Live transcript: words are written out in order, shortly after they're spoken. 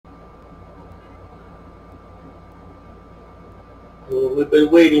Well, we've been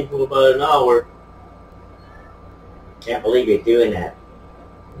waiting for about an hour. Can't believe you're doing that.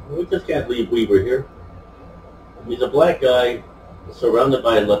 We just can't leave Weaver here. He's a black guy surrounded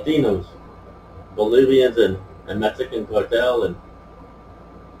by Latinos, Bolivians, and Mexican cartel, and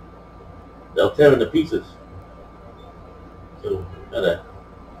they'll tear him to pieces. So gotta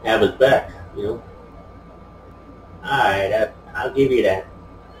have his back, you know. Alright, I'll give you that.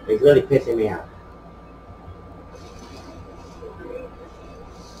 It's really pissing me off.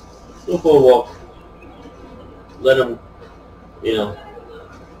 Go for a walk. Let him, you know,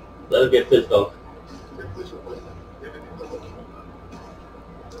 let him get pissed off.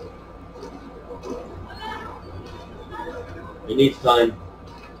 He needs time.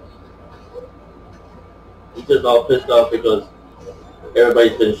 He's just all pissed off because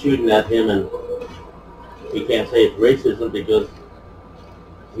everybody's been shooting at him and he can't say it's racism because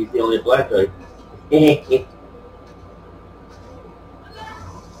he's the only black guy.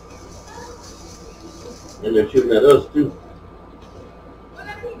 And they're shooting at us too.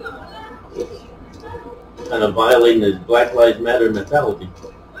 Kind of violating his Black Lives Matter mentality.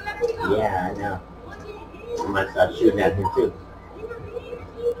 Yeah, I know. I might start shooting at him too.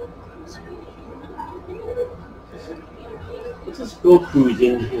 Let's just go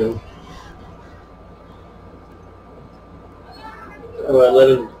cruising, you know. Alright,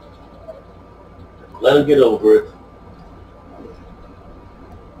 let him get over it.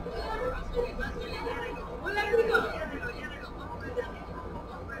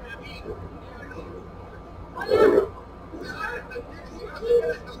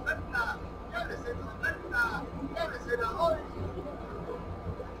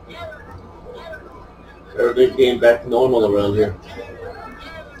 Everything's getting back to normal around here.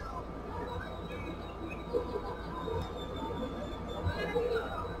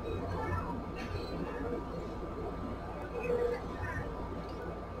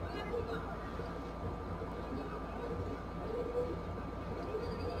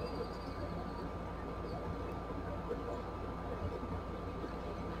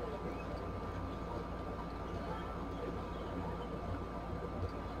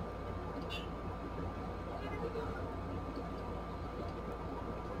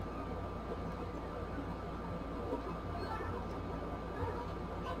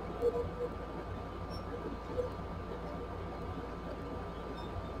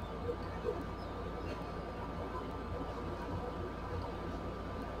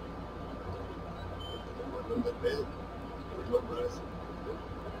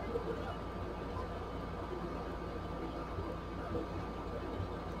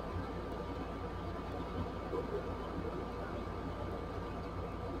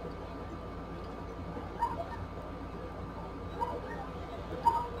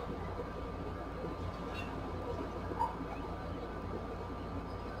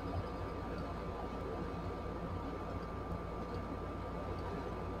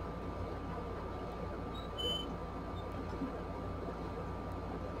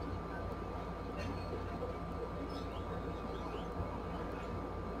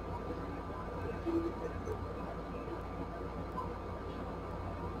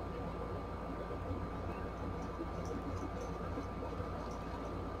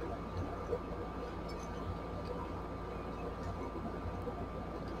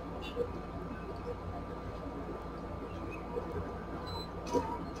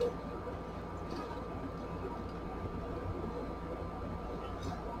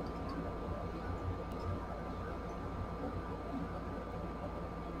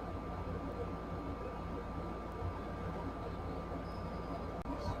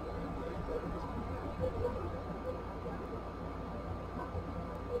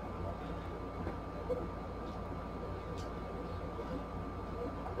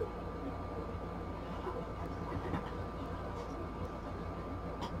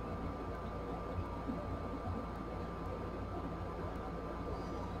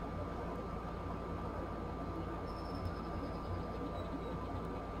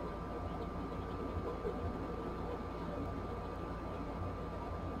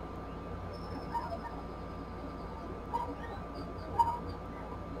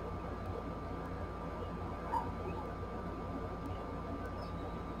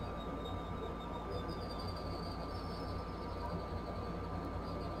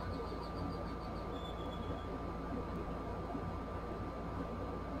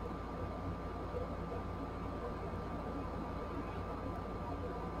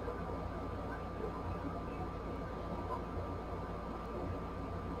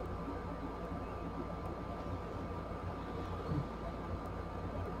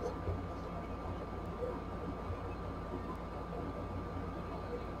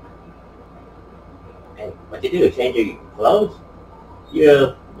 Hey, what you do? Change your clothes?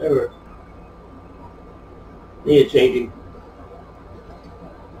 Yeah, never. Need changing.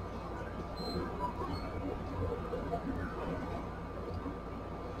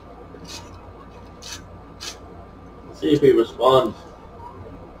 See if he responds.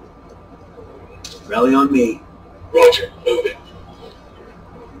 Rally on me. Roger, moving.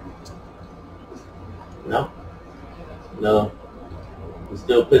 No? No. He's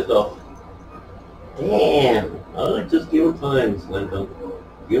still pissed off. Damn. Just give him time, Slam Dunk.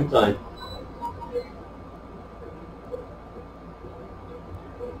 Give him time.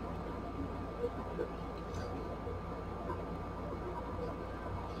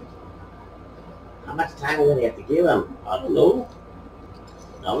 How much time would he have to give him? I don't know.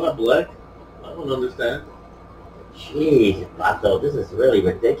 I'm not black. I don't understand. Jeez, Pato, this is really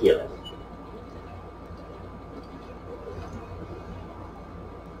ridiculous.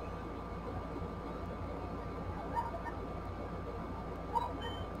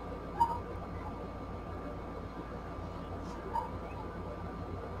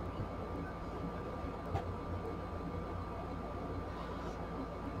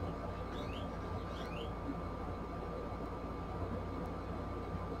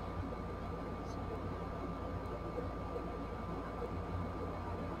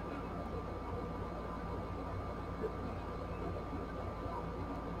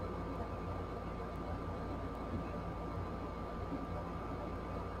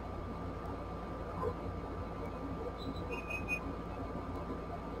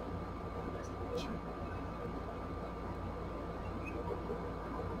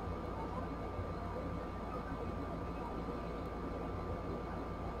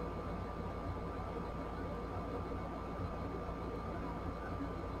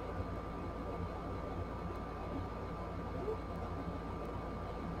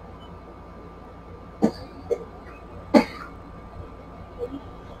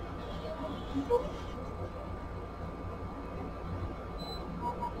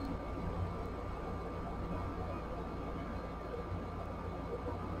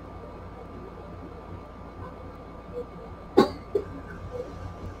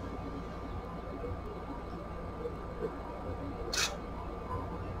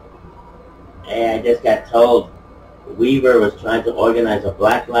 Hey, I just got told Weaver was trying to organize a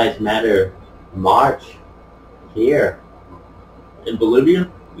Black Lives Matter march here. In Bolivia?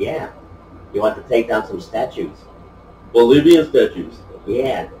 Yeah. You want to take down some statues? Bolivian statues.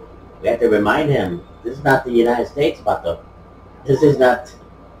 Yeah. We have to remind him, this is not the United States, Pato. This is not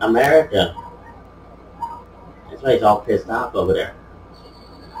America. That's why he's all pissed off over there.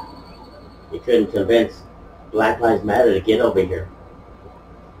 He couldn't convince Black Lives Matter to get over here.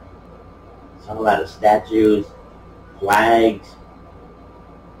 Saw a lot of statues, flags.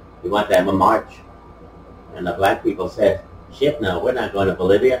 We want to have a march. And the black people said, shit no, we're not going to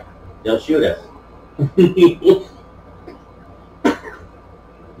Bolivia. They'll shoot us.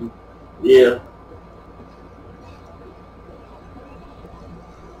 Yeah.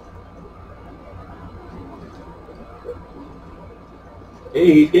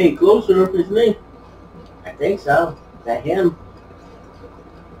 Hey, he's getting closer up his name. I think so. Is that him?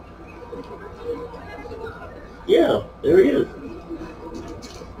 Yeah, there he is.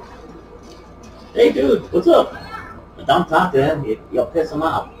 Hey, dude, what's up? But don't talk to him. You'll piss him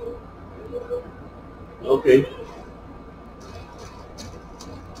off. Okay.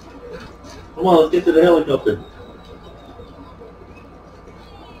 Come on, let's get to the helicopter.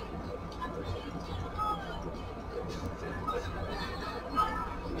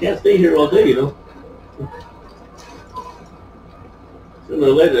 Can't stay here all day, you know. Sooner or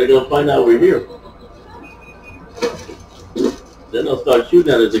later, they're going to find out we're here. Then they'll start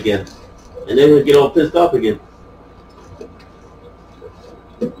shooting at us again. And then we'll get all pissed off again.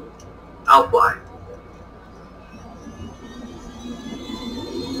 I'll fly.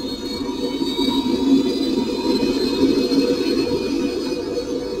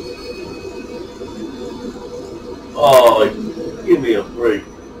 Oh, give me a break.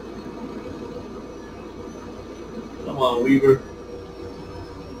 Come on, Weaver.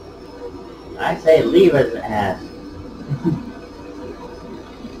 I say leave his ass.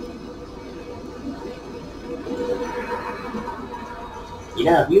 You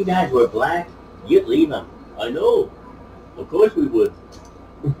know, if you guys were black, you'd leave him. I know. Of course we would.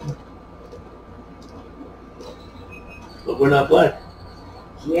 But we're not black.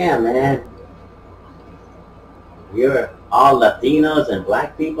 Yeah, man. You're all Latinos and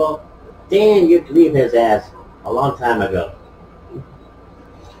black people. Damn, you'd leave his ass a long time ago.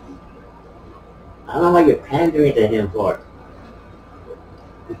 I don't know why you're pandering to him for.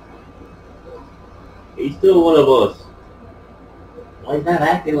 still one of us. Well, he's not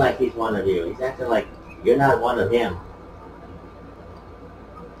acting like he's one of you. He's acting like you're not one of him.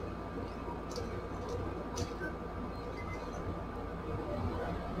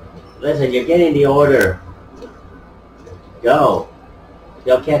 Listen, you're getting the order. Go.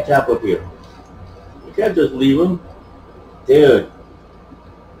 They'll catch up with you. You can't just leave him. Dude.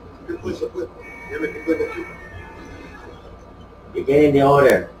 You're getting the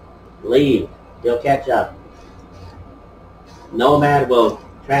order. Leave. They'll catch up. Nomad will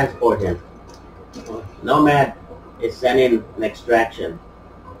transport him. Nomad is sending an extraction.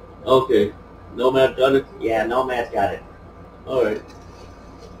 Okay. Nomad got it? Yeah, Nomad's got it. Alright.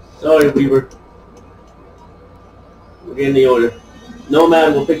 Sorry, Weaver. We're getting the order.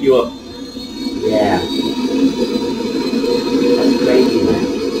 Nomad will pick you up. Yeah. That's crazy, man.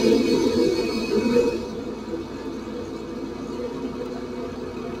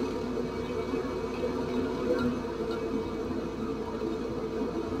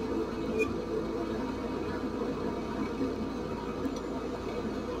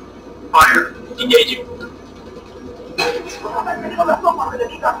 Fire. Engaging.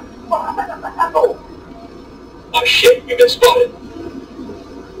 Oh shit, we've been spotted.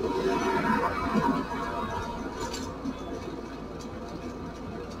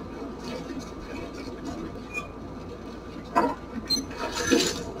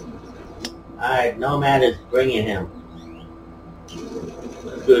 Alright, Nomad is bringing him.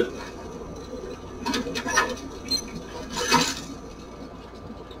 That's good.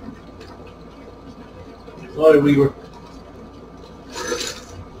 Sorry, Weaver.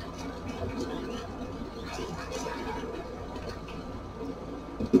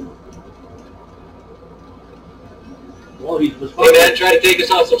 Well, he's Hey responsible. man, try to take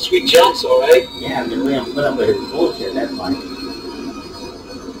us on some sweet jumps, alright? Yeah, because we don't put up with his bullshit, that's fine.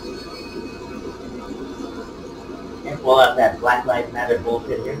 Can't pull out that Black Lives Matter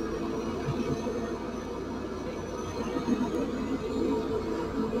bullshit here.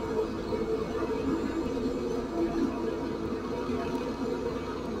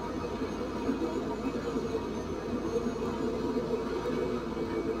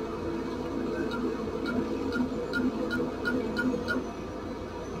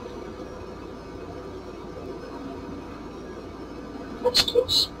 That's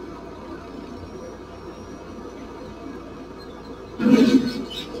close.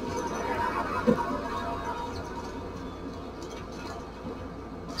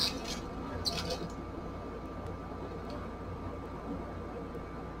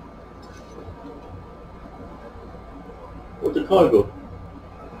 What's the cargo?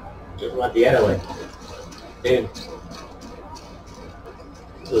 Just went the other way. Damn.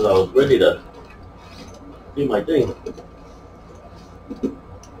 Because I was ready to do my thing.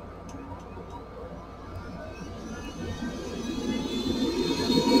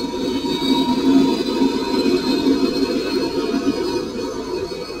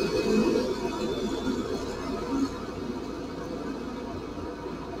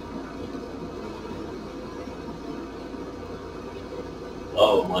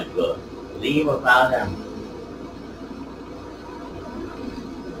 Oh my god. Leave without him.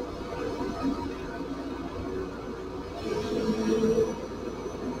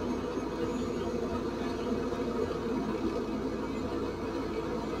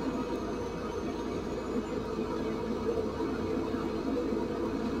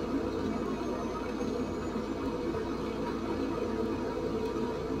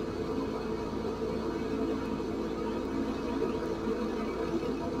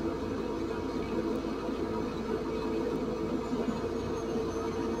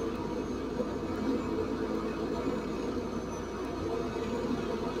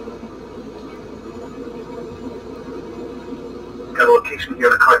 Got a location here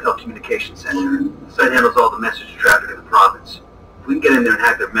at the Cartel Communication Center. The site handles all the message traffic in the province. If we can get in there and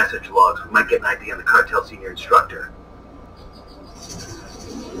hack their message logs, we might get an ID on the Cartel senior instructor.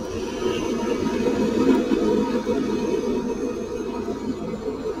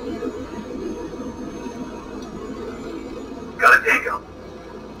 Got a tango.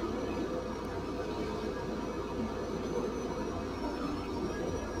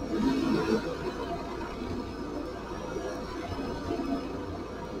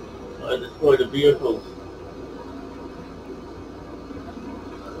 I destroyed the vehicles.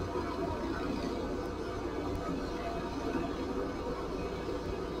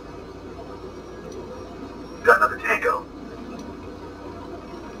 Got another tango.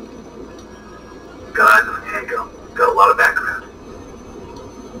 Got eyes on the tango. Got a lot of background.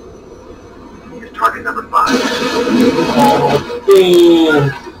 Here's target number 5. Oh, damn.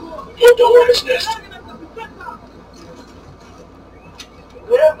 Don't worry, it's nest.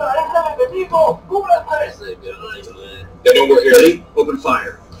 They know we're here. Ready? Open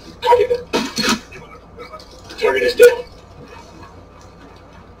fire. Copy that. Target is down.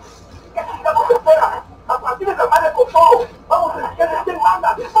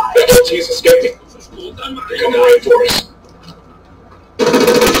 FLT is escaping. They're coming right for us.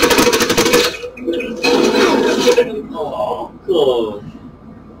 Oh, gosh.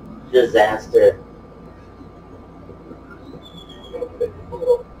 Disaster.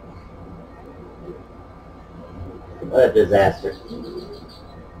 What a disaster.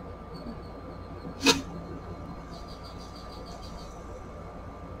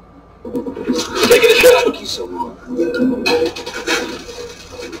 Taking a shot. Took you so long.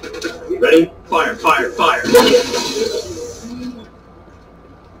 Ready? Fire, fire, fire.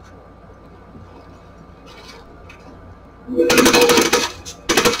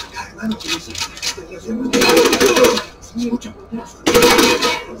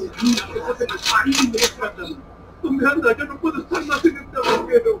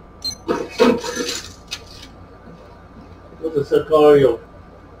 What's a Sicario?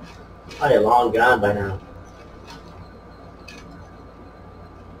 Probably long gone by now.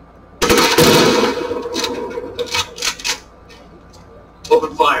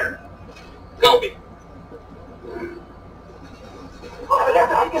 Open fire. Copy. We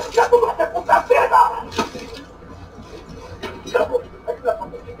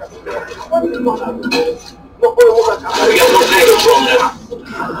got no tango from now.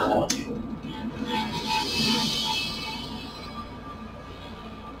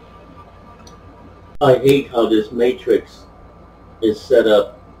 I hate how this matrix is set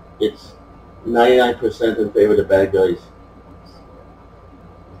up. It's 99% in favor of the bad guys.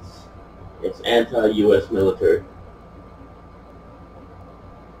 It's anti-US military.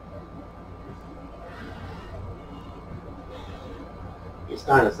 You're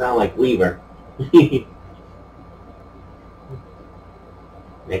starting to sound like Weaver.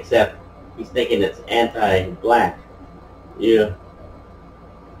 Except he's thinking it's anti-black. Yeah.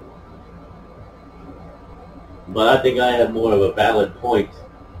 But I think I have more of a valid point.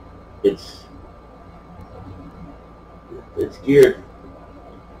 It's geared.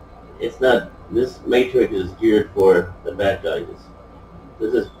 It's not. This matrix is geared for the bad guys.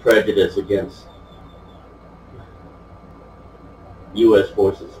 This is prejudice against U.S.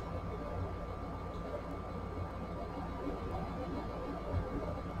 forces.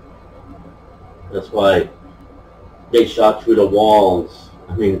 That's why they shot through the walls.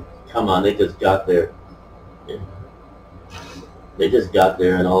 I mean, come on, they just got there. They just got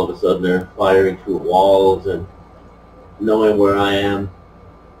there, and all of a sudden they're firing through walls and knowing where I am.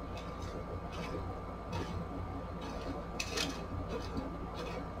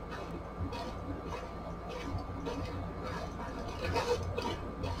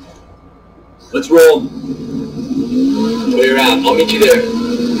 Let's roll. Clear out. I'll meet you there.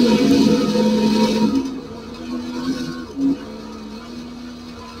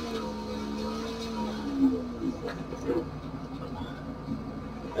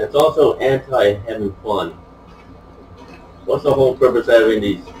 It's also anti-having fun. What's the whole purpose of having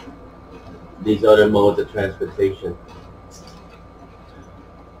these other modes of transportation?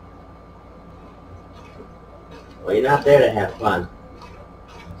 Well, you're not there to have fun.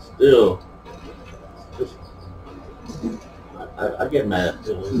 Still, just, I get mad at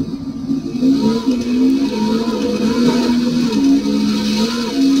it.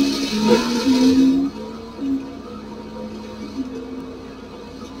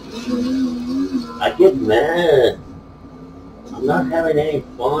 I get mad. I'm not having any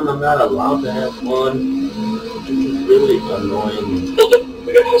fun. I'm not allowed to have fun. This is really annoying. Hold up.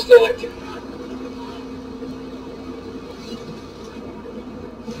 We got hostile activity.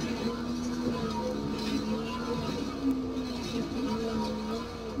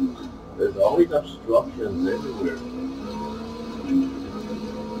 There's always obstructions everywhere.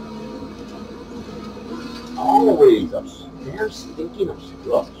 Always damn stinking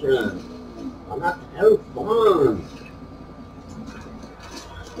obstructions. I'm not having fun.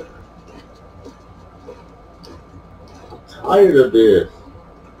 I'm tired of this.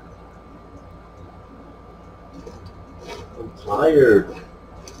 I'm tired.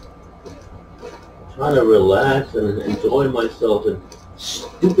 I'm trying to relax and enjoy myself in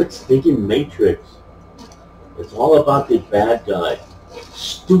stupid stinking Matrix. It's all about the bad guy.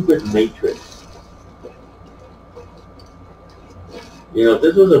 Stupid Matrix. You know, if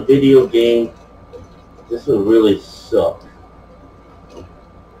this was a video game, this would really suck.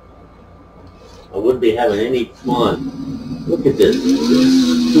 I wouldn't be having any fun. Look at this. This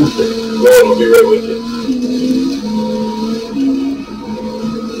is stupid. Well, I'll be right with you.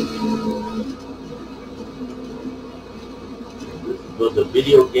 was a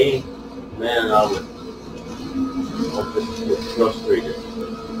video game, man, I was just frustrated.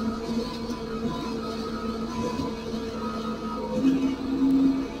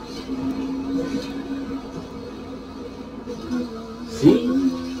 See,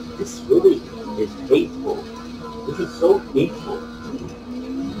 this really is hateful. This is so hateful.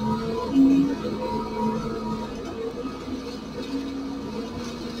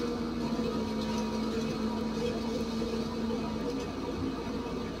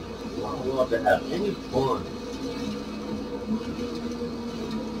 I don't want to have any fun.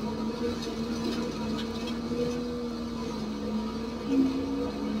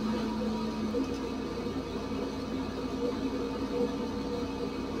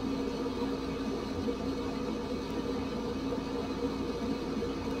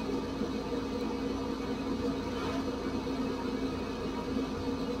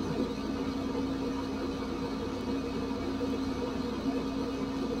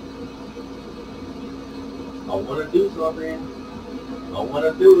 I want to do something. I want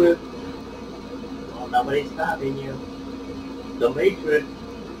to do it. Well, nobody's stopping you. The Matrix.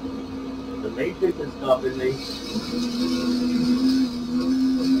 The Matrix is stopping me.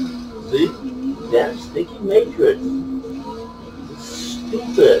 See? That sticky Matrix. It's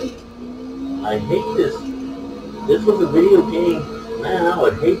stupid. I hate this. This was a video game. Man, I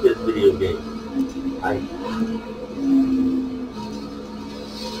would hate this video game.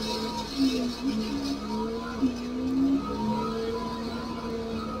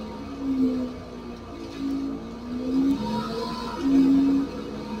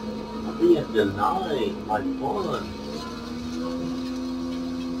 Denied my fun.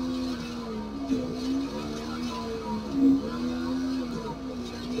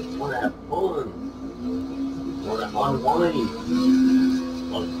 I want to have fun. I want to unwind.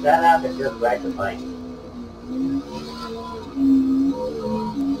 Well, shut up and just ride the bike.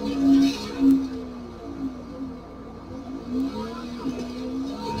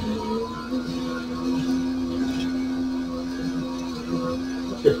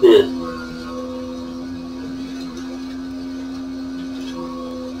 Look at this.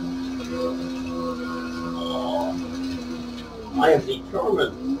 I am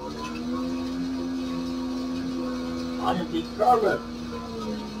determined. I am determined.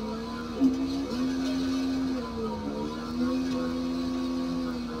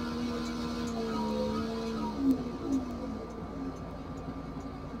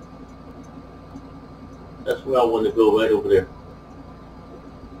 That's where I want to go, right over there.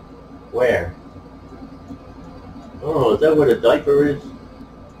 Where? Oh, is that where the diaper is?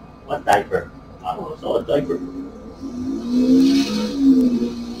 What diaper? I don't know, I saw a diaper.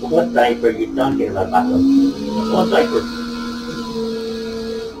 What diaper are you talking about, Paco? I saw a diaper.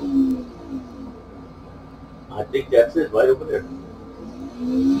 I think that's it, right over there.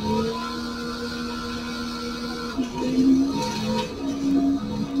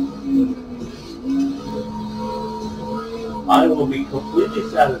 I will be completely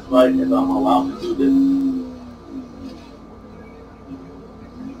satisfied if I'm allowed to do this.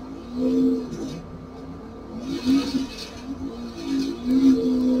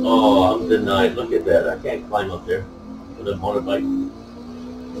 Oh, I'm denied. Look at that. I can't climb up there with a motorbike.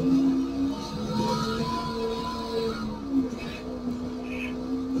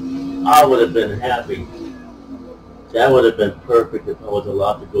 I would have been happy. That would have been perfect if I was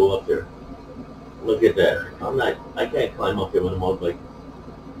allowed to go up there. Look at that. I can't climb up there with a motorbike.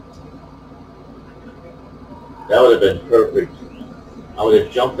 That would have been perfect. I would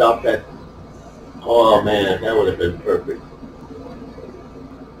have jumped off that. Oh man, that would have been perfect.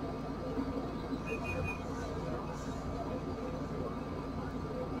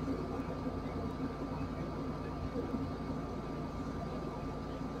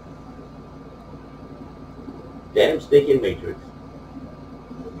 Damn stinking Matrix.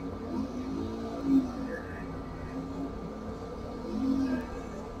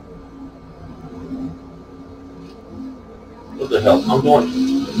 What the hell? I'm going.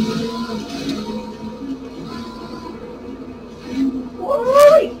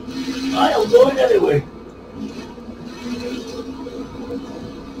 Why? I am going anyway.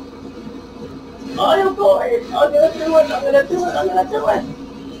 I am going. I'm gonna do it. I'm gonna do it. I'm gonna do it.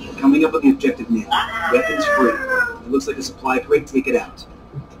 Coming up on the objective now. Weapons free. It looks like a supply crate. Take it out.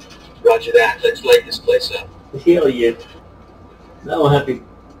 Roger that. Let's light this place up. Hell yeah. Now I'm happy.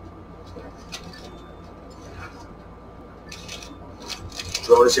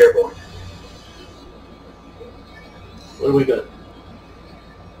 Drone is airborne. What do we got?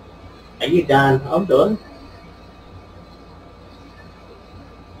 Are you done? I'm done.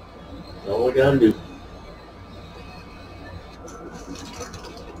 That's all I gotta do.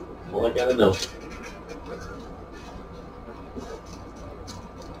 All I gotta know.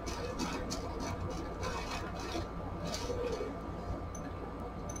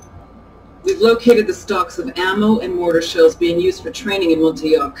 We've located the stocks of ammo and mortar shells being used for training in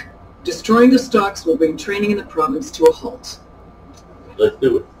Montauk. Destroying the stocks will bring training in the province to a halt. Let's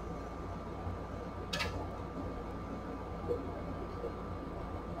do it.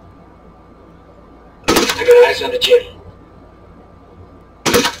 I got eyes on the Jenny.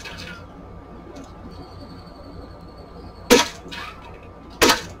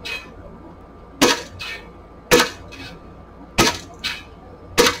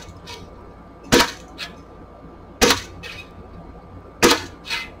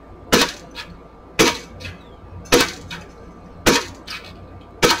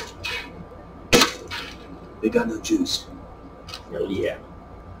 They got no juice. Hell yeah.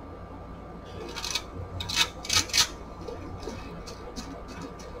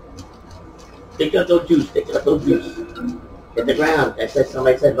 Take out those juice, take out those juice. Hit the ground.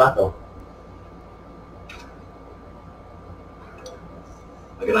 Somebody said Vato.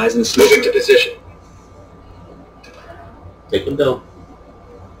 I got eyes in the Moving smoke. to position. Take him down.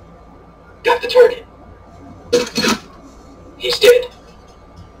 Got the target. He's dead.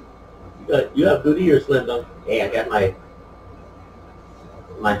 You have good ears, Slim Dunk. Hey, I got my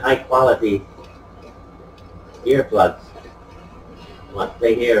high quality earplugs. Once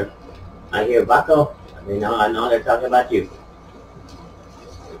I hear Vato, I know they're talking about you.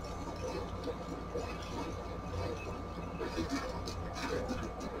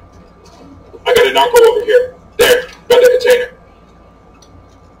 I got a Narro over here. There, by the container.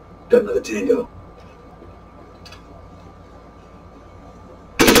 Got another tango.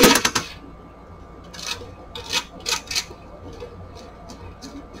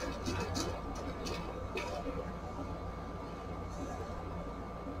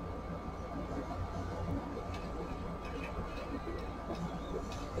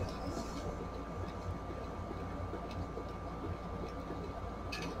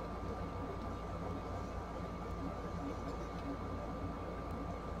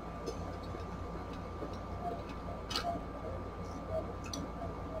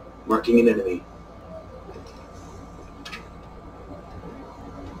 Marking an enemy.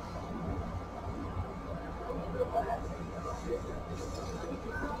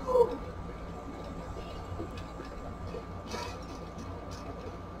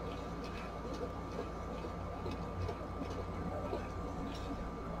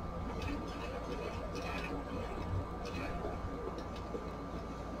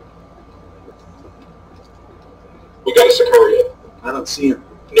 We got a Sicario. I don't see him.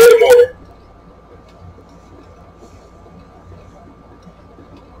 Near the mortar.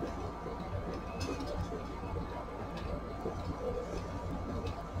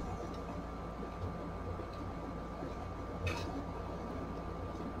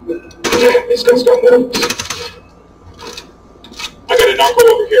 Damn, this guy's got mortars. I got a Narro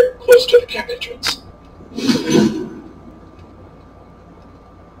over here, close to the camp entrance.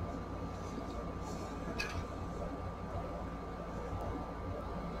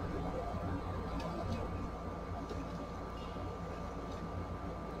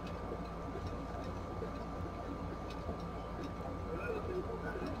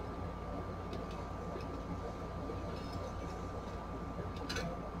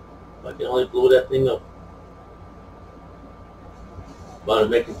 I can only blow that thing up. But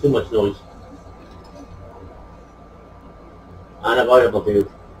it's making too much noise. Unavoidable,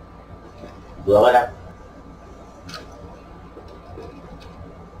 dude. Blow it up.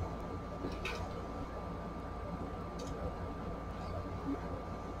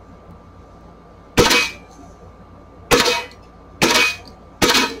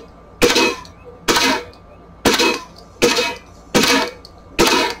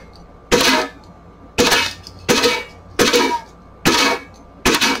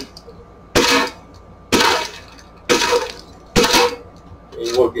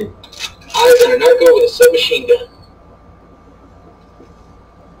 Ain't working. Eyes on a Narro with a submachine gun.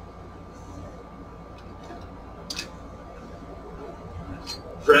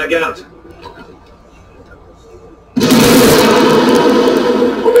 Frag out.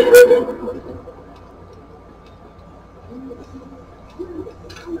 Moving right now.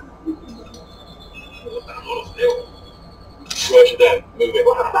 Roger that. Moving.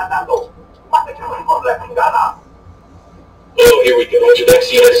 Oh, here we go. Roger that.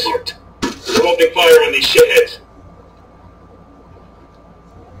 See this? We're opening fire on these shitheads.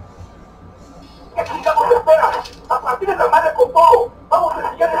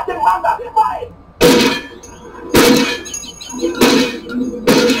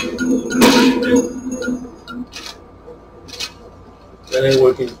 That ain't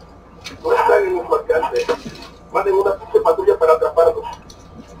working. No están en nuestro alcance. Manden una pinche patrulla para atraparlos.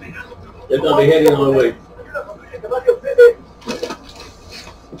 They're gonna be heading on the way.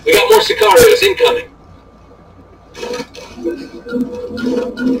 We got more Sicarios incoming.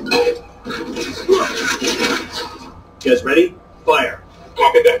 You guys ready? Fire.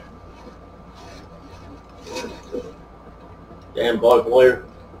 Copy that. Damn barbed wire.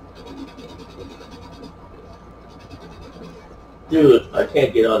 Dude, I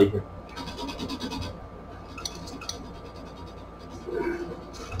can't get out of here.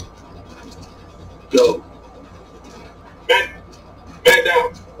 Go. Man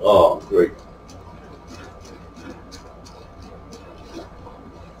down. Oh, great.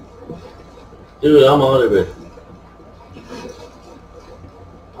 Dude, I'm out of it.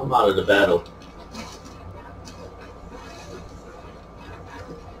 I'm out of the battle.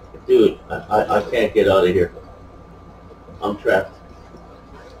 Dude, I can't get out of here. I'm trapped.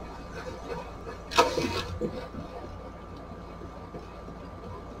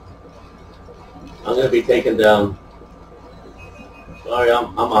 I'm gonna be taken down. Sorry,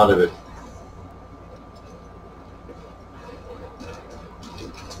 I'm out of it.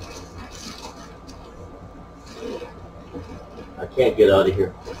 I can't get out of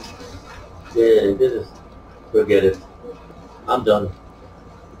here. Yeah, this is, forget it. I'm done.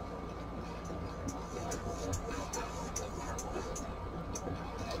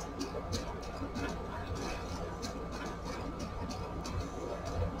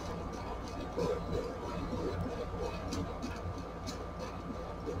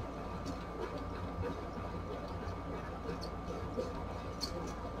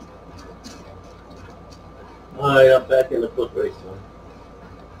 Alright, I'm back in the foot race now.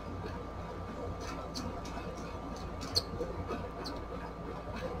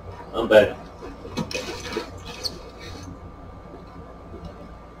 I'm back.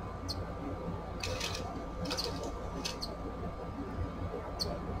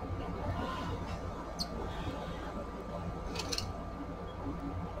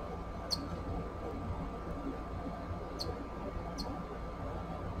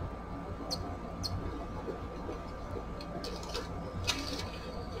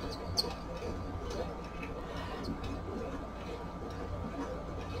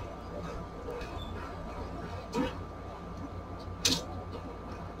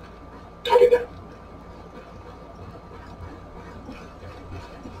 Copy that.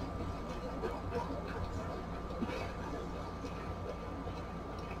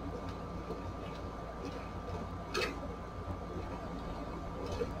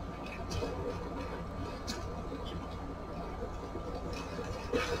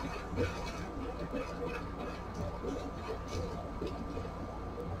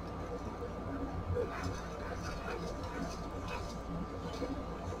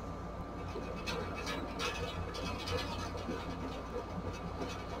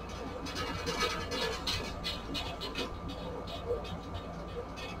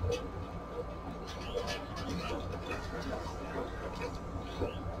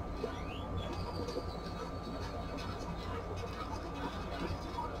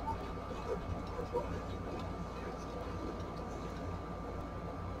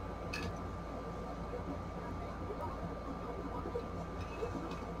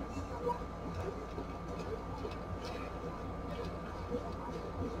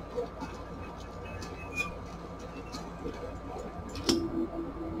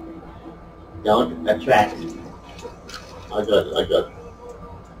 Don't attract. I got it.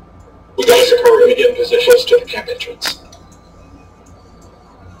 We got a Sicario in positions to the camp entrance.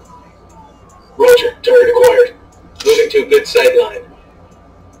 Roger, target acquired. Moving to a good sideline.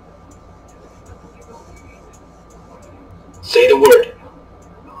 Say the word.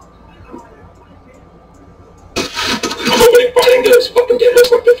 I'm opening fire into those fucking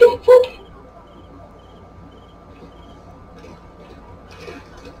demos like they're filming for me.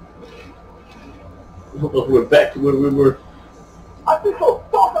 We're back to where we were.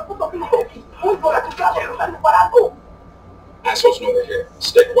 Assholes know we're here.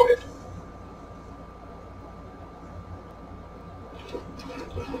 Stay quiet.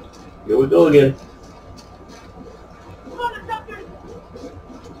 Here we go again.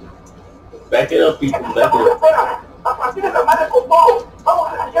 Back it up, people. Back it up.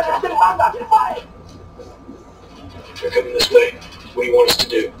 They're coming this way. What do you want us to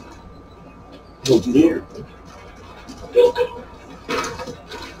do? Go clear. They'll go. A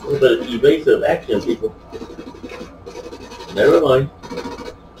little bit of evasive action, people. Never mind.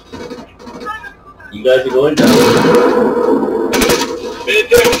 You guys are going down. Man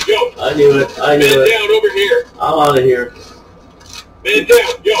down, go. I knew it. Man down over here. I'm out of here. Man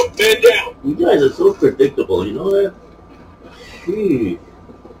down, yo, man down. You guys are so predictable, you know that? Jeez.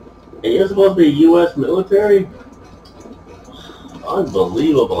 And you're supposed to be U.S. military?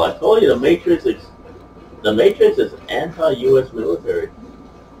 Unbelievable. I told you the Matrix is anti-U.S. military.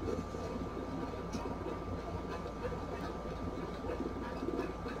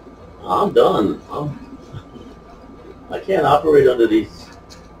 I'm done. I can't operate under these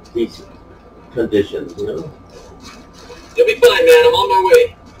conditions, you know? You'll be fine, man. I'm on my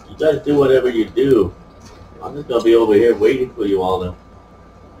way. You guys do whatever you do. I'm just gonna be over here waiting for you all now.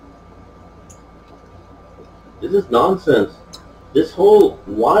 This is nonsense. This whole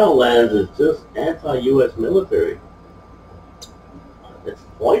Wildlands is just anti-U.S. military. It's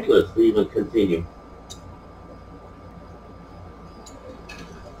pointless to even continue.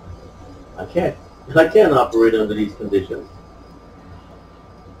 I can't operate under these conditions.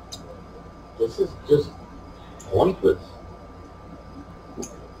 This is just pointless.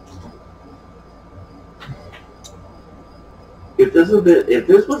 If this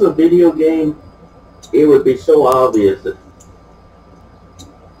was a video game, it would be so obvious that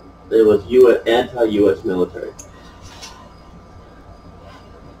there was anti-U.S. military.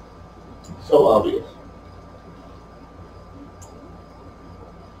 So obvious.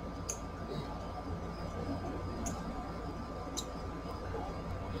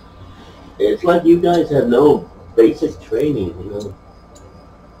 It's like you guys have no basic training, you know.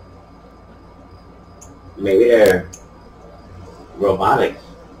 Maybe they're robotics.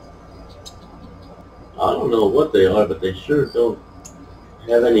 I don't know what they are, but they sure don't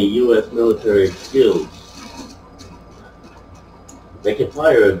have any U.S. military skills. They can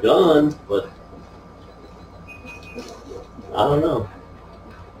fire a gun, but I don't know.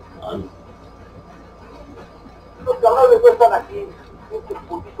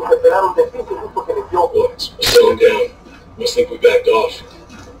 Let's slow him down. Must think we backed off.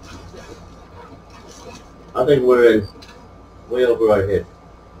 I think we're in way over our head.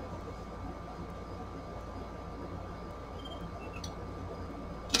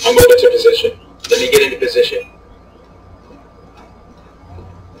 I'm moving to position. Let me get into position.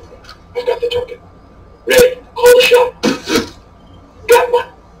 I've got the target. Ready. Call the shot. Got one.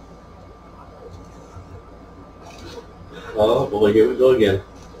 Oh boy, here we go again.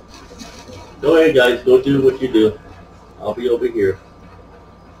 Go ahead, guys. Go do what you do. I'll be over here.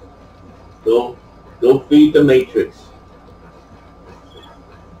 Go feed the Matrix.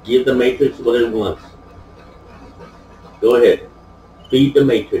 Give the Matrix what it wants. Go ahead. Feed the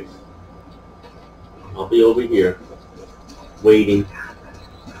Matrix. I'll be over here, waiting.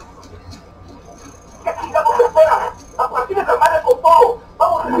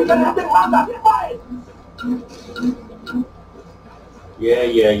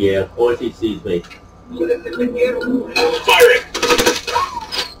 Yeah. Of course he sees me. Firing.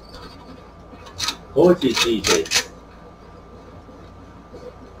 Of course he sees me.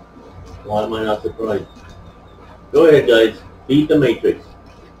 Why am I not surprised? Go ahead, guys. Feed the Matrix.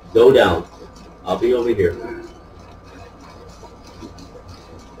 Go down. I'll be over here.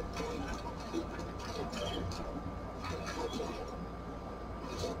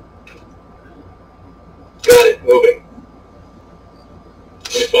 Got it. Moving.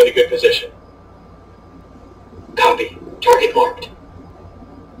 Let me find a good position. Copy. Target marked.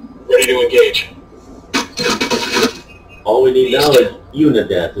 Ready to engage. All we need now is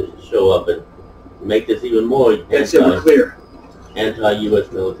Unidad to show up and make this even more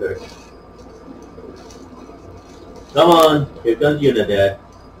anti-U.S. military. Come on, here comes Unidad.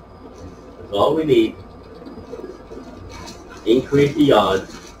 That's all we need. Increase the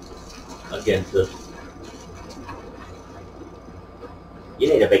odds against us. You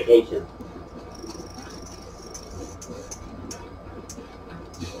need a vacation.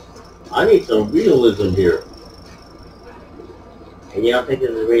 I need some realism here. And you don't think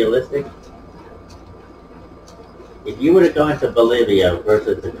this is realistic? If you were to go into Bolivia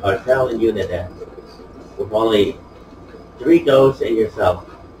versus the cartel in Unidad with only 3 ghosts and yourself,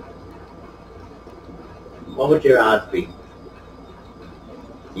 what would your odds be?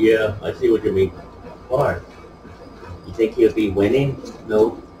 Yeah, I see what you mean. Far. You think you'd be winning?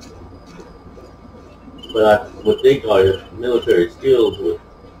 No. But what they call your military skills would...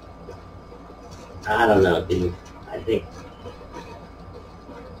 I don't know, dude.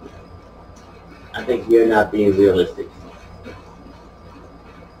 I think you're not being realistic.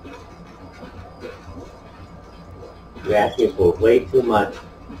 You're asking for way too much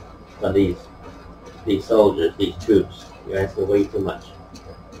from these soldiers, these troops. You're asking way too much.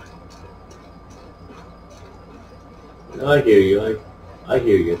 No, I hear you. I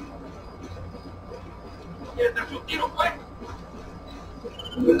hear you.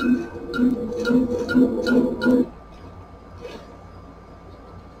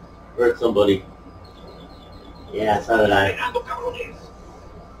 Hurt somebody. Yeah, so did I.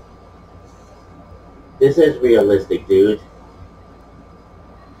 This is realistic, dude.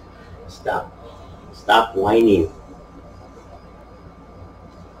 Stop whining.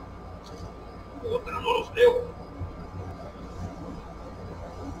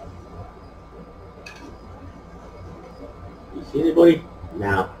 You see anybody?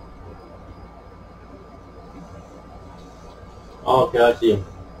 No. Oh, okay, I see him.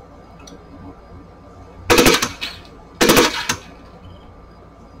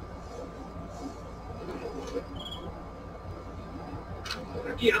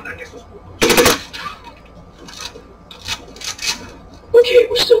 Okay,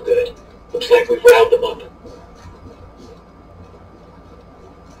 we're still good. Looks like we've riled them up.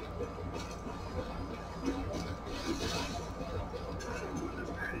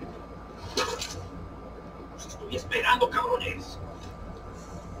 Estoy esperando, cabrones.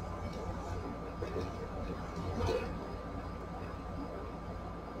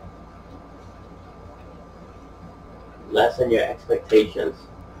 Lessen your expectations.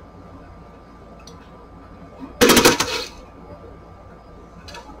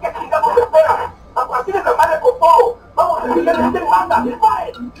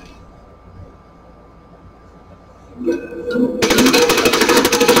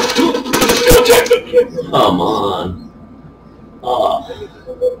 Come on. Oh.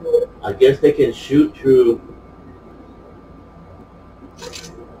 I guess they can shoot through.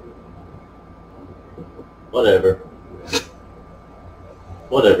 Whatever.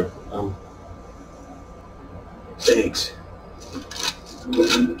 Whatever. Thanks.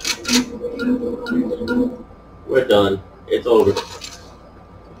 We're done. It's over.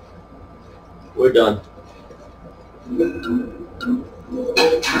 We're done.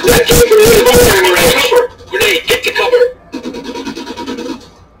 That came from the firing range. Grenade, get to cover.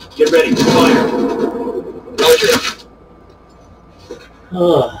 Get ready to fire. Roger.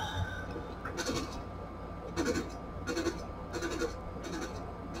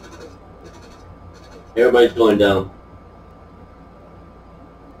 Everybody's going down.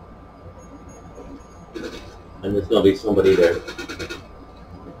 And there's going to be somebody there.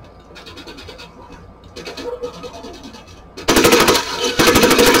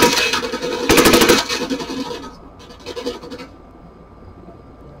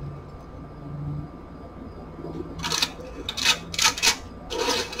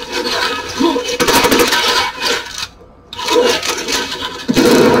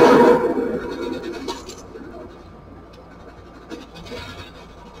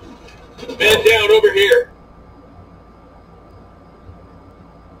 Man down over here.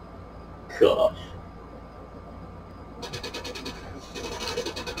 Gosh.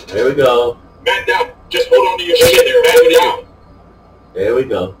 There we go. Man down. Just hold on to your shit there. Man down. There we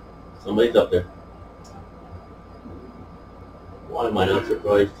go. Somebody's up there. Why am I not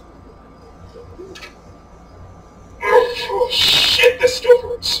surprised? Oh shit, this still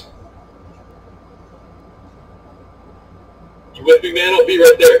hurts. You with me, man? I'll be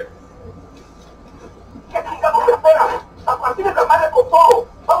right there.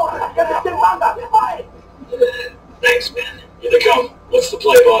 Thanks, man. Here they come. What's the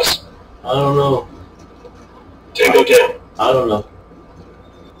play, boss? I don't know. Tango down. I don't know.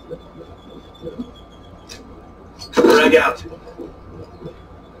 Frag out.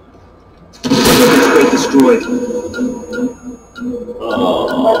 Great destroyed.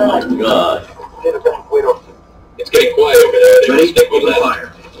 Oh my gosh. It's getting quiet over there. They Ready? stick with Open that. fire.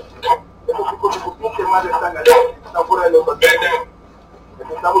 Man down.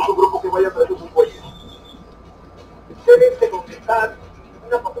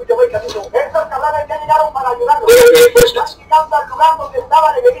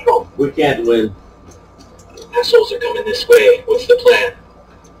 We can't win. Assholes are coming this way. What's the plan?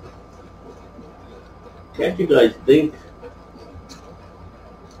 Can't you guys think?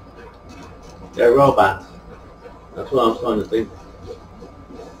 They're robots. That's what I'm starting to think.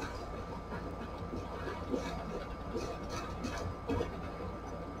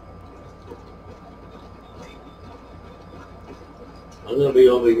 I'm gonna be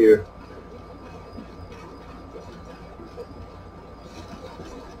over here.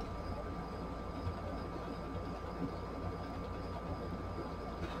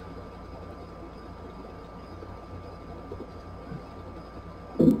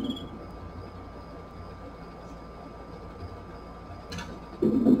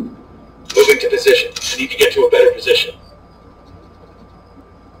 Moving to position. I need to get to a better position.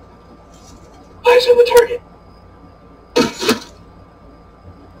 Eyes on the target.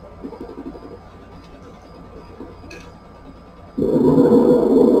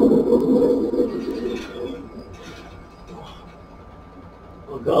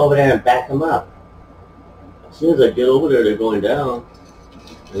 Well, go over there and back them up. As soon as I get over there, they're going down.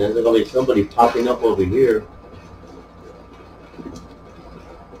 And then there's going to be somebody popping up over here.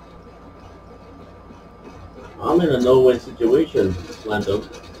 I'm in a no-win situation, Lando.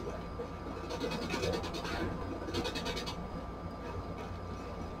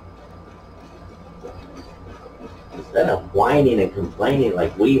 Instead of whining and complaining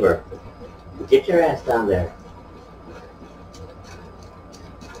like Weaver, get your ass down there.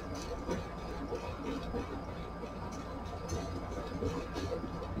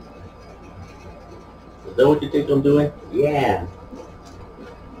 Is that what you think I'm doing? Yeah.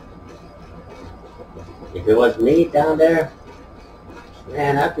 If it was me down there,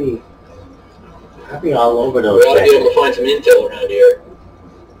 man, I'd be all over those. We ought to be able to find some intel around here.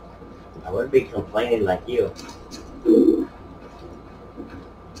 I wouldn't be complaining like you.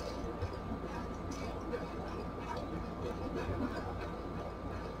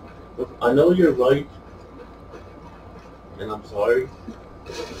 Look, I know you're right, and I'm sorry,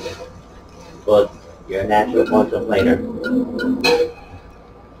 but you're a natural born complainer.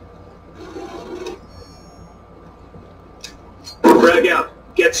 Frag out.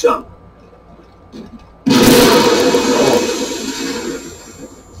 Get some.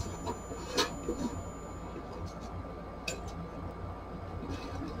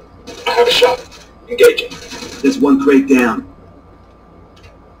 I have a shot. Engaging. There's one crate down.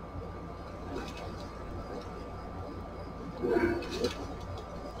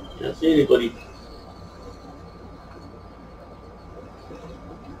 Can't see anybody.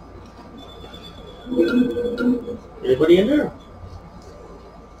 Anybody in there?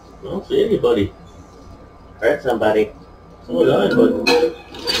 I don't see anybody. Heard somebody. So did I, but...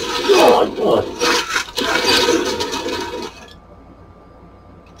 Oh my god.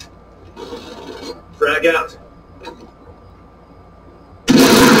 Frag out.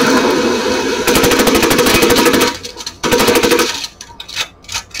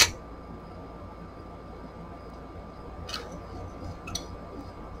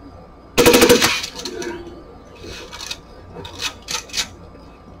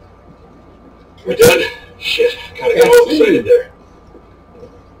 We're done? Shit, kinda got all excited there.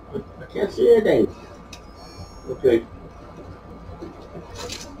 I can't see anything. Okay.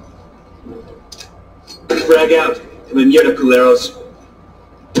 Frag out. Come in here, culeros.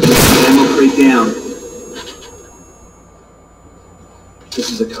 Ammo crate down. This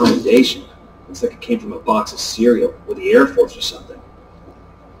is a commendation. Looks like it came from a box of cereal with the Air Force or something.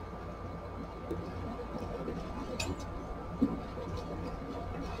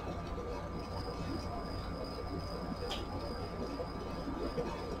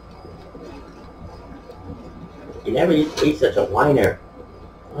 You never used to be such a whiner.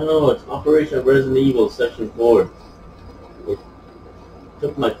 I don't know, it's Operation Resident Evil Section 4. It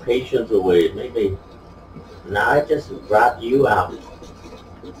took my patience away. Maybe now I just brought you out.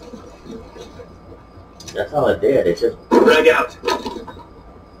 That's all it did. It just... Frag out.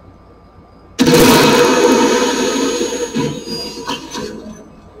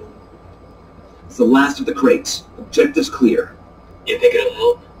 It's the last of the crates. Objective's clear. You think it'll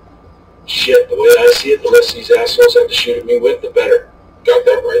help? Shit, the way I see it, the less these assholes have to shoot at me with, the better. Got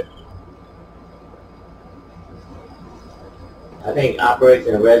that right. I think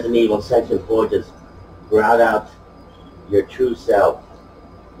Operation Resident Evil Section 4 just brought out your true self.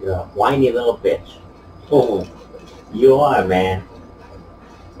 You're a whiny little bitch. Oh, you are, man.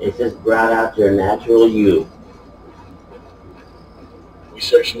 It just brought out your natural you. We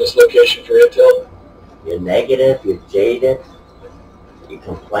searching this location for intel? You're negative, you're jaded, you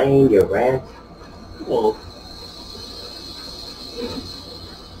complain, you rant. Well,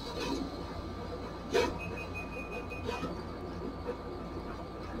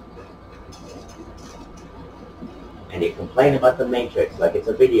 and you complain about the Matrix like it's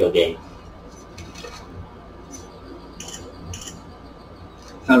a video game.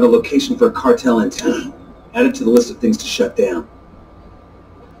 Found a location for a cartel in town. Added to the list of things to shut down.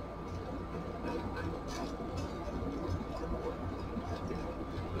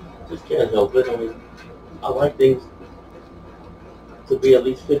 Just can't help it. I mean, I like things to be at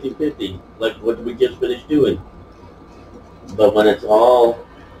least 50-50, like what we just finished doing. But when it's all,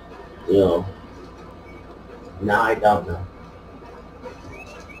 you know, now I don't know.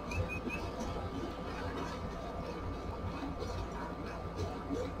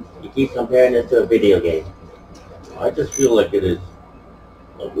 You keep comparing this to a video game. I just feel like it is.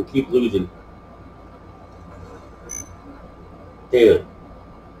 We keep losing. Dude,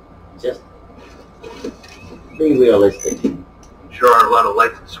 just be realistic. Sure are a lot of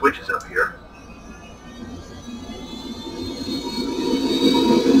lights and switches up here.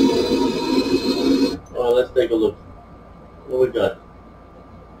 take a look. What we got?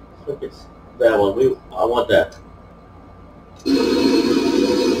 Look, it's that one. I want that. I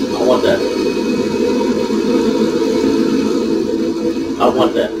want that. I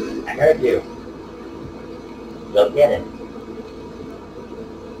want that. I heard you. Go get it.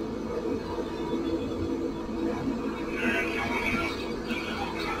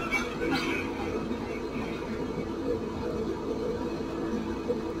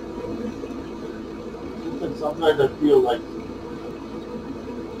 But sometimes I feel like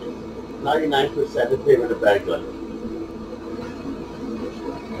 99% in favor of the bad guy.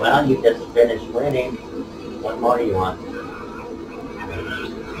 Well, you just finished winning. What more do you want?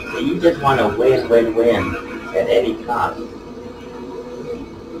 So you just want to win, win, win at any cost.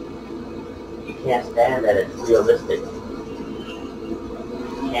 You can't stand that it's realistic.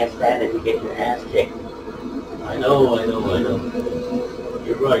 You can't stand it to get your ass kicked. I know.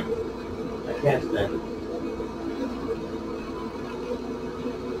 You're right. I can't stand it.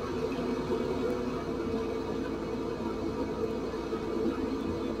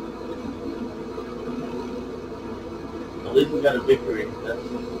 At least we got a victory.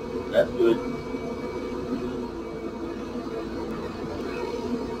 That's good.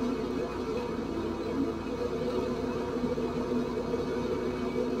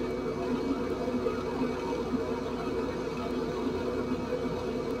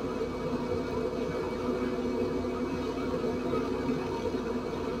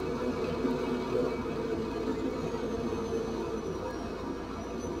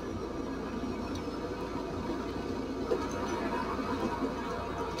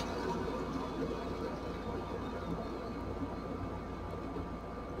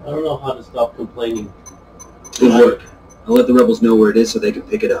 I don't know how to stop complaining. Good work. I'll let the rebels know where it is so they can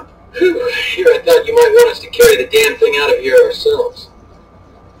pick it up. Here, I thought you might want us to carry the damn thing out of here ourselves.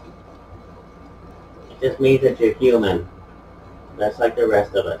 It just means that you're human. That's like the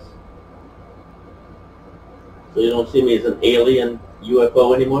rest of us. So you don't see me as an alien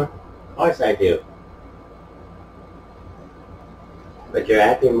UFO anymore? Of course I do. But you're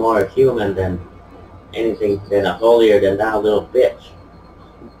acting more human than anything, than a holier-than-thou little bitch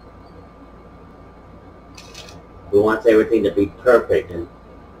who wants everything to be perfect and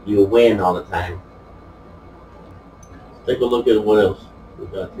you win all the time. Let's take a look at what else we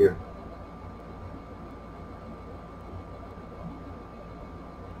got here.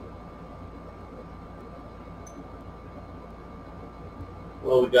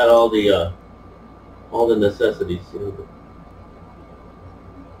 Well, we got all the necessities. You know.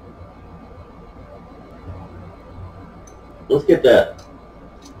 Let's get that.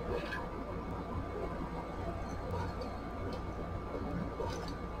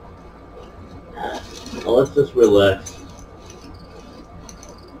 Now let's just relax.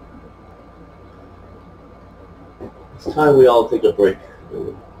 It's time we all take a break.